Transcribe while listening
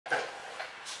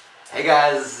Hey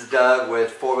guys, this is Doug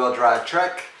with 4-Wheel Drive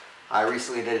Trek. I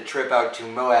recently did a trip out to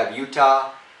Moab,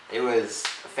 Utah. It was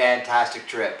a fantastic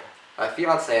trip. My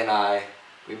fiance and I,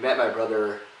 we met my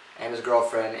brother and his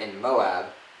girlfriend in Moab.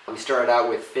 We started out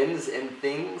with fins and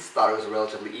things, thought it was a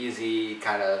relatively easy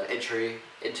kind of entry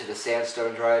into the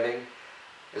sandstone driving.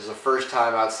 It was the first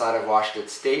time outside of Washington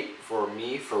State for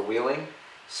me for wheeling,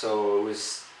 so it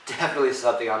was definitely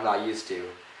something I'm not used to.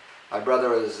 My brother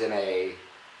was in a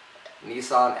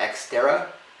Nissan Xterra.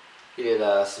 He did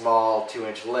a small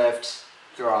 2-inch lift,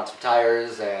 threw on some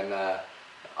tires, and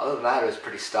other than that it was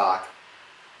pretty stock.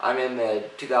 I'm in the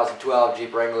 2012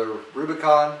 Jeep Wrangler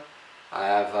Rubicon. I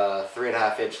have a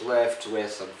 3.5-inch lift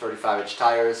with some 35-inch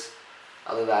tires.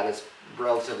 Other than that, it's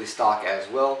relatively stock as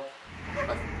well.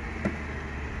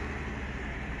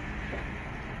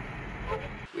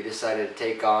 We decided to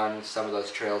take on some of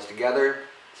those trails together.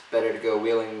 It's better to go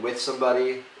wheeling with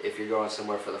somebody if you're going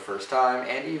somewhere for the first time,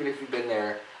 and even if you've been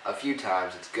there a few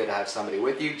times, it's good to have somebody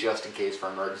with you just in case for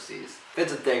emergencies.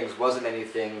 Fins and things wasn't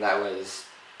anything that was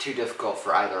too difficult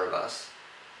for either of us.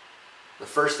 The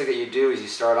first thing that you do is you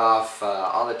start off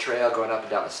on the trail going up and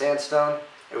down the sandstone.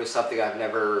 It was something I've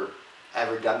never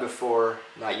ever done before,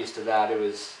 not used to that. It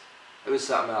was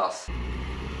something else.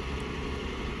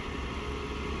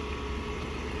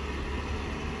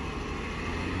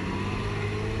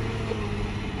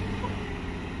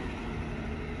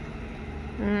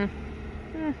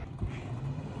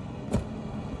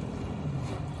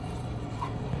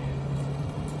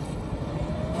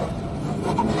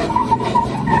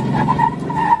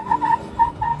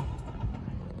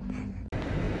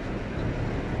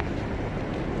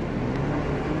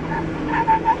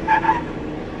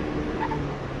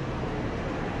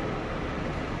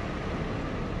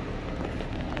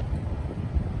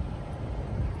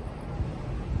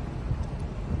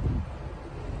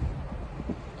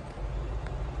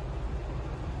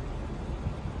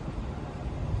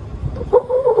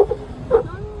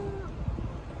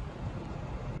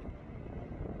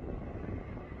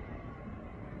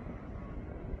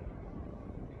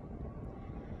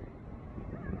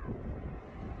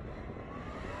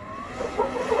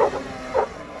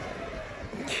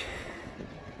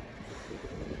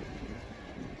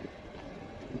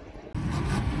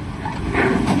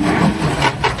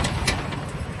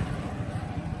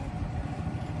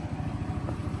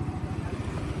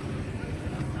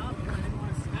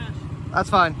 That's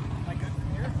fine. Am I good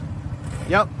from here?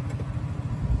 Yep.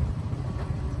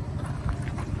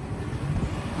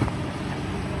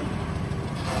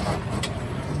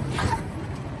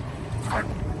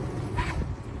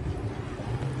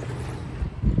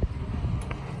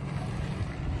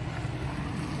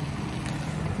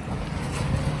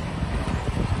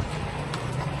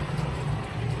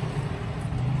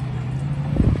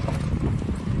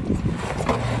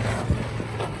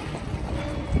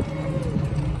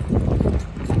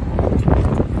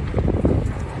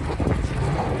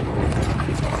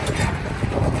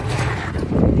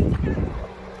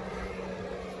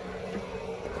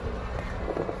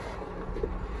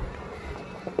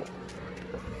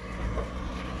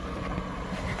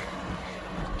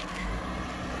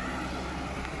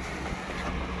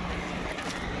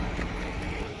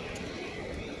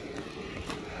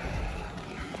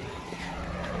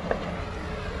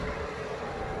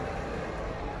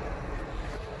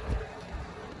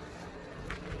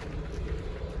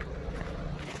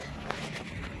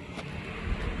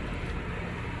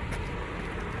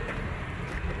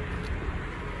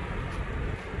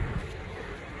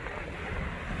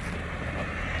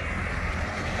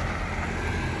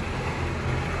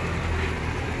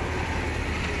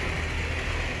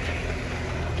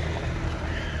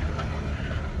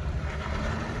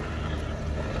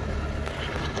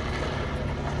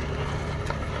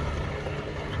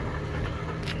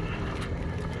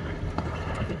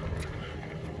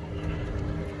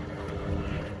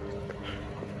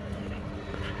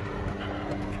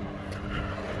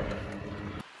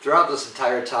 Throughout this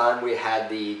entire time, we had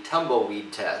the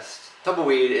tumbleweed test.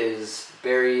 Tumbleweed is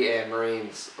Barry and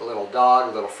Marine's little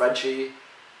dog, little Frenchie.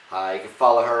 You can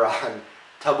follow her on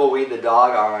Tumbleweed the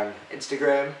dog on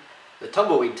Instagram. The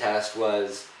tumbleweed test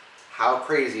was how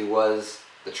crazy was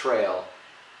the trail.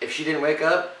 If she didn't wake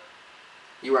up,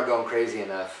 you weren't going crazy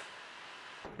enough.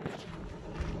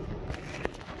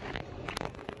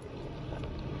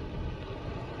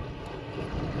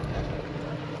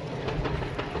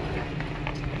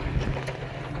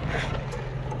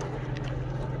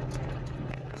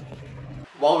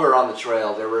 While we were on the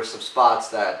trail, there were some spots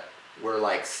that were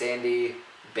like sandy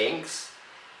banks,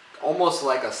 almost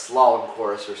like a slalom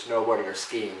course or snowboarding or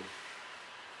skiing.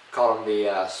 Called them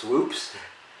the swoops.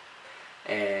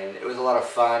 and it was a lot of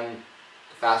fun.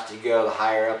 The faster you go, the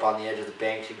higher up on the edge of the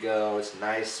bank you go. It's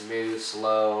nice, smooth,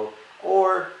 slow,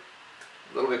 or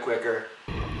a little bit quicker.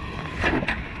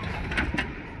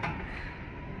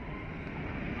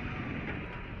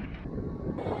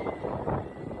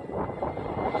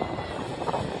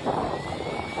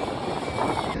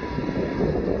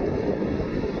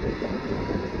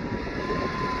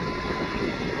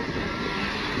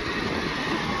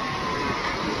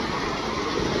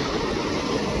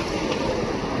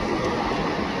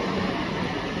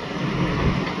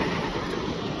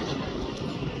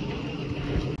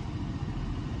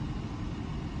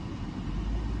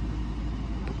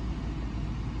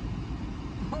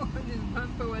 Oh, this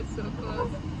bumper was so close.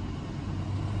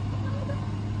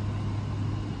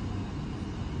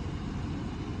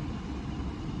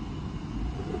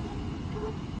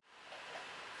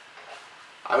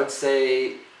 I would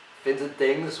say Fins and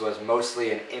Things was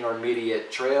mostly an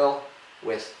intermediate trail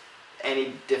with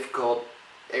any difficult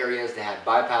areas. They had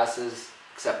bypasses,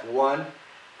 except one.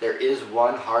 There is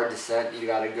one hard descent you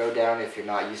gotta go down if you're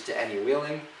not used to any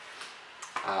wheeling.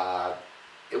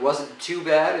 It wasn't too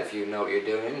bad if you know what you're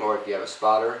doing or if you have a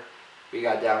spotter. We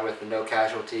got down with no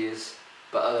casualties,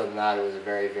 but other than that, it was a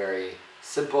very, very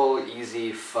simple,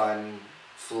 easy, fun,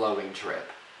 flowing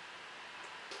trip.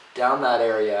 Down that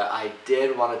area, I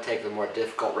did want to take the more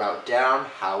difficult route down.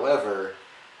 However,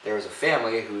 there was a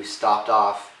family who stopped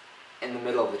off in the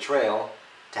middle of the trail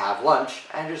to have lunch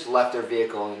and just left their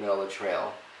vehicle in the middle of the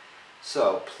trail.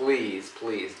 So please,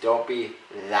 please don't be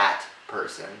that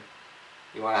person.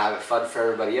 You want to have it fun for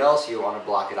everybody else, you want to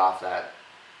block it off that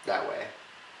way.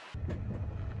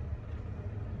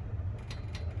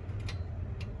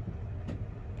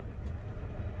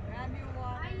 Grab your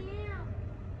water. I am.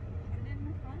 Is it in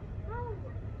the front? No.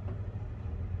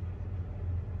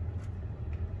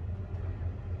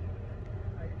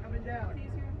 Are you coming down? It's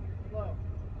easier. Slow.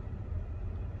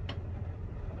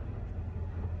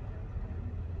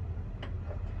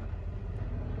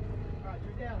 Alright,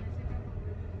 you're down.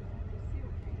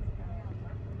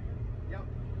 Yep.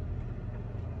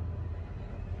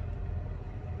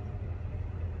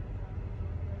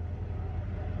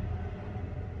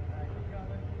 Alright, keep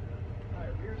going.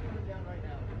 Alright, rear's coming down right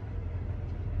now.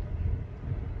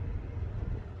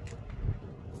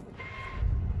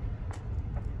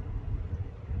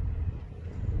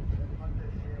 On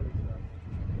this early stuff.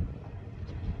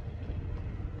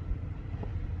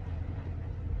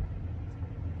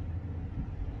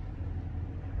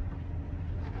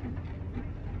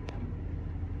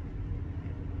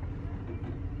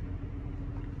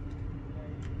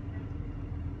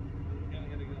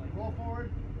 Roll forward.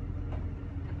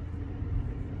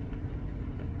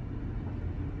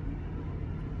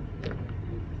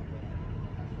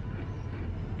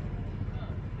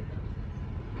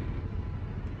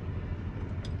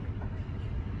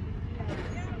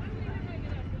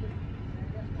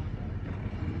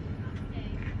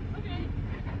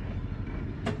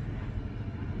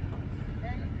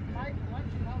 Hey, Mike, why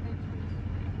don't you help me?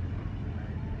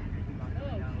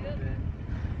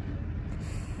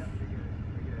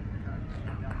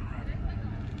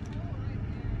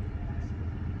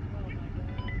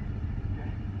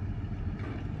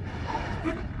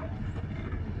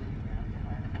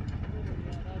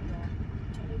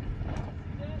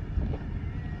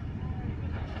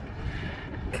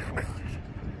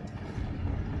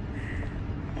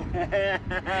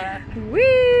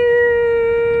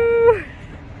 Woo!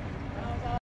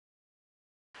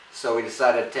 So we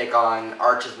decided to take on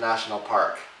Arches National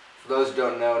Park. For those who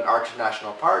don't know, Arches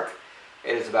National Park,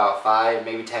 it is about 5,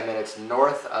 maybe 10 minutes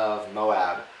north of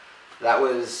Moab. That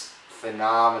was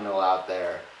phenomenal out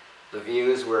there. The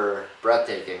views were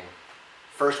breathtaking.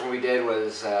 First one we did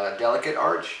was Delicate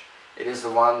Arch. It is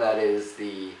the one that is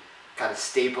the kind of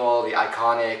staple, the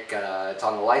iconic, it's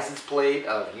on the license plate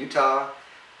of Utah.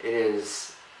 It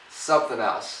is something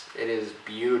else. It is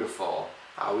beautiful.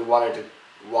 We wanted to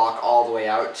walk all the way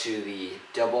out to the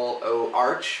Double O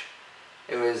Arch.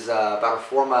 It was about a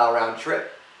 4-mile round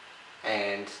trip,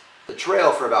 and the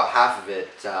trail for about half of it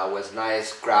was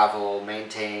nice, gravel,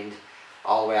 maintained,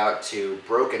 all the way out to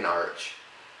Broken Arch.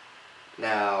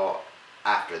 Now,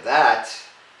 after that,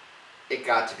 it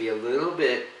got to be a little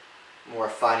bit more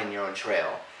finding your own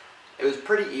trail. It was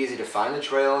pretty easy to find the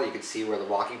trail. You could see where the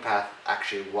walking path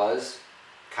actually was,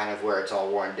 kind of where it's all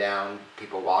worn down,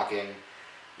 people walking.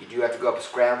 You do have to go up a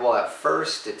scramble at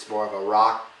first. It's more of a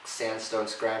rock sandstone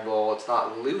scramble. It's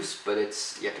not loose, but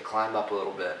you have to climb up a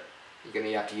little bit. You're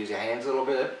gonna have to use your hands a little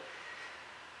bit.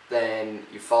 Then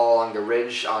you follow along the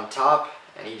ridge on top,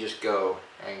 and you just go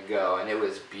and go, and it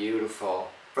was beautiful.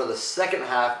 For the second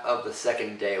half of the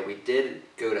second day, we did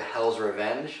go to Hell's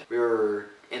Revenge. We were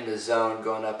in the zone,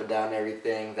 going up and down and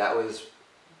everything. That was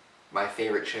my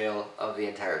favorite trail of the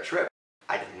entire trip.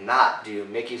 I did not do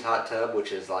Mickey's hot tub,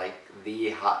 which is like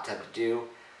the hot tub to do.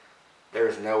 There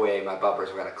was no way my bumpers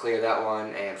were going to clear that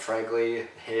one, and frankly,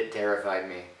 it terrified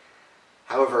me.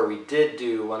 However, we did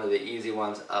do one of the easy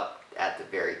ones up at the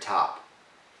very top.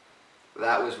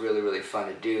 That was really, really fun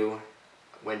to do.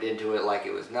 Went into it like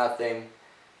it was nothing,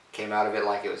 came out of it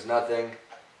like it was nothing.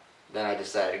 Then I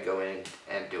decided to go in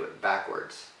and do it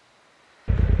backwards.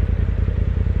 Oh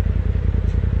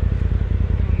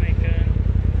my god.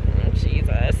 Oh,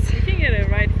 Jesus. You can get it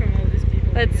right from all these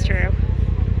people. That's true.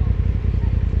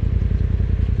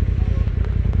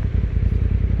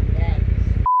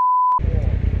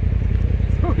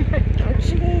 Oh,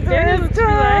 Jesus,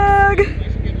 Doug!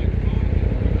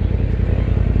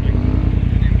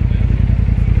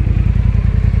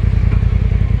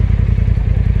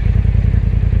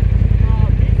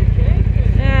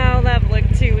 Oh, that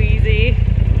looked too easy.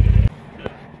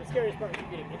 The scariest part is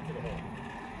getting into the hole.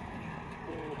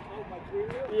 Oh, my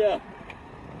 3-wheel? Yeah.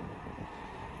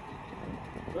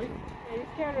 Right? Yeah, you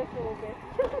scared us a little bit.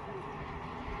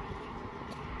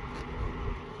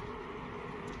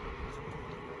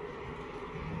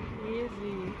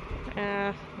 Easy.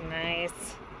 Ah,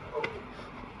 nice.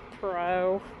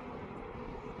 Pro.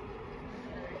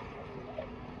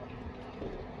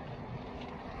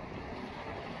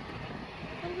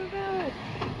 Look at that.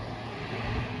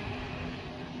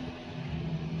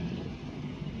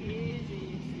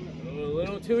 Easy. A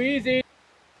little too easy.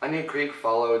 Onion Creek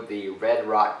followed the Red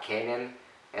Rock Canyon,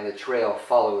 and the trail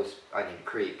follows Onion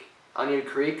Creek. Onion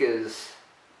Creek is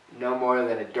no more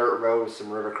than a dirt road with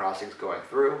some river crossings going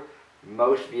through.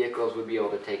 Most vehicles would be able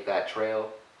to take that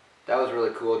trail. That was really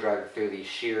cool, driving through these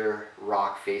sheer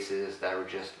rock faces that were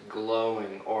just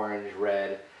glowing orange,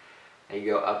 red. And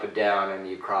you go up and down and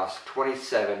you cross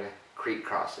 27 creek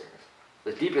crossings.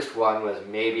 The deepest one was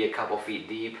maybe a couple feet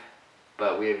deep,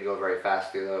 but we didn't go very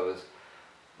fast through those.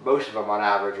 Most of them on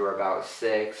average were about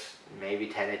 6, maybe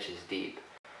 10 inches deep.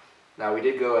 Now we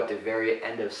did go at the very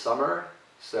end of summer,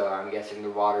 so I'm guessing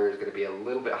the water is going to be a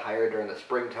little bit higher during the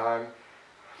springtime.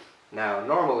 Now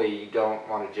normally you don't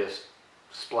want to just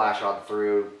splash on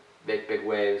through, make big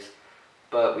waves,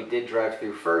 but we did drive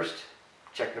through first,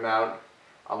 check them out.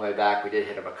 On the way back we did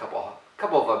hit them a couple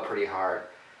of them pretty hard.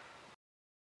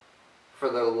 For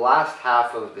the last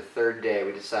half of the third day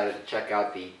we decided to check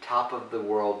out the Top of the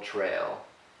World Trail.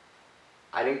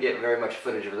 I didn't get very much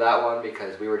footage of that one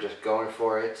because we were just going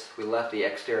for it. We left the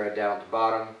Xterra down at the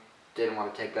bottom, didn't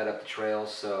want to take that up the trail,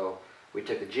 so we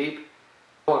took the Jeep.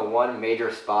 Only one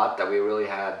major spot that we really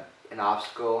had an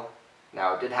obstacle.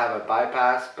 Now it did have a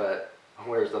bypass, but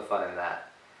where's the fun in that?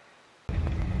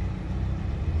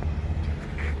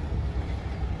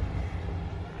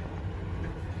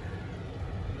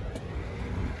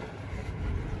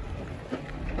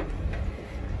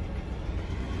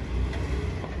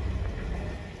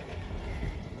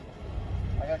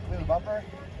 I gotta clean the bumper.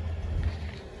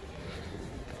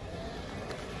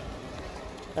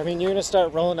 I mean, you're gonna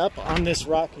start rolling up on this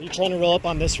rock. Are you trying to roll up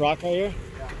on this rock right here?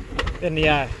 Yeah. Then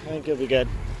yeah, I think you'll be good.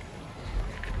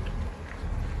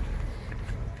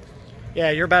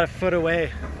 Yeah, you're about a foot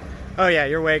away. Oh yeah,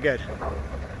 you're way good.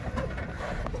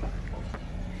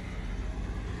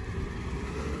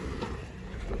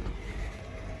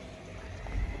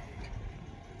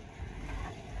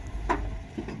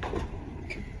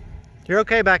 You're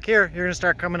okay back here. You're gonna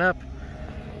start coming up.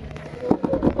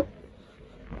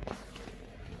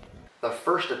 The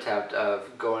first attempt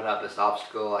of going up this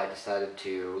obstacle, I decided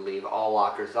to leave all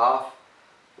lockers off.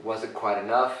 It wasn't quite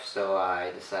enough, so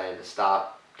I decided to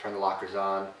stop, turn the lockers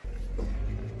on.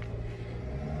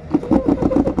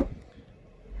 So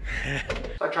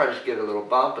I tried to just give it a little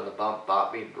bump, and the bump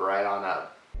bopped me right on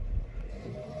up.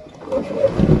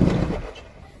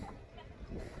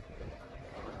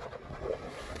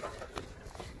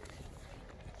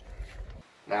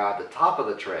 Now at the top of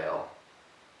the trail,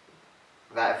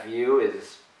 that view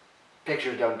is,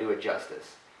 pictures don't do it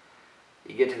justice.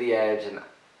 You get to the edge and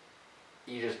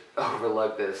you just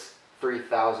overlook this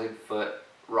 3,000 foot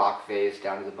rock face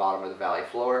down to the bottom of the valley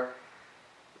floor.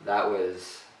 That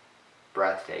was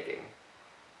breathtaking.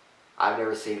 I've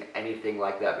never seen anything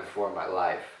like that before in my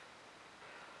life.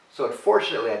 So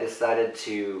unfortunately I decided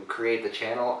to create the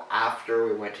channel after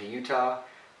we went to Utah,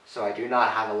 so I do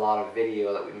not have a lot of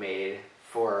video that we made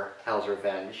for Hell's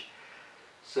Revenge.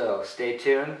 So stay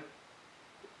tuned,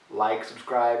 like,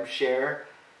 subscribe, share,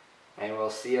 and we'll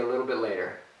see you a little bit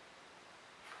later.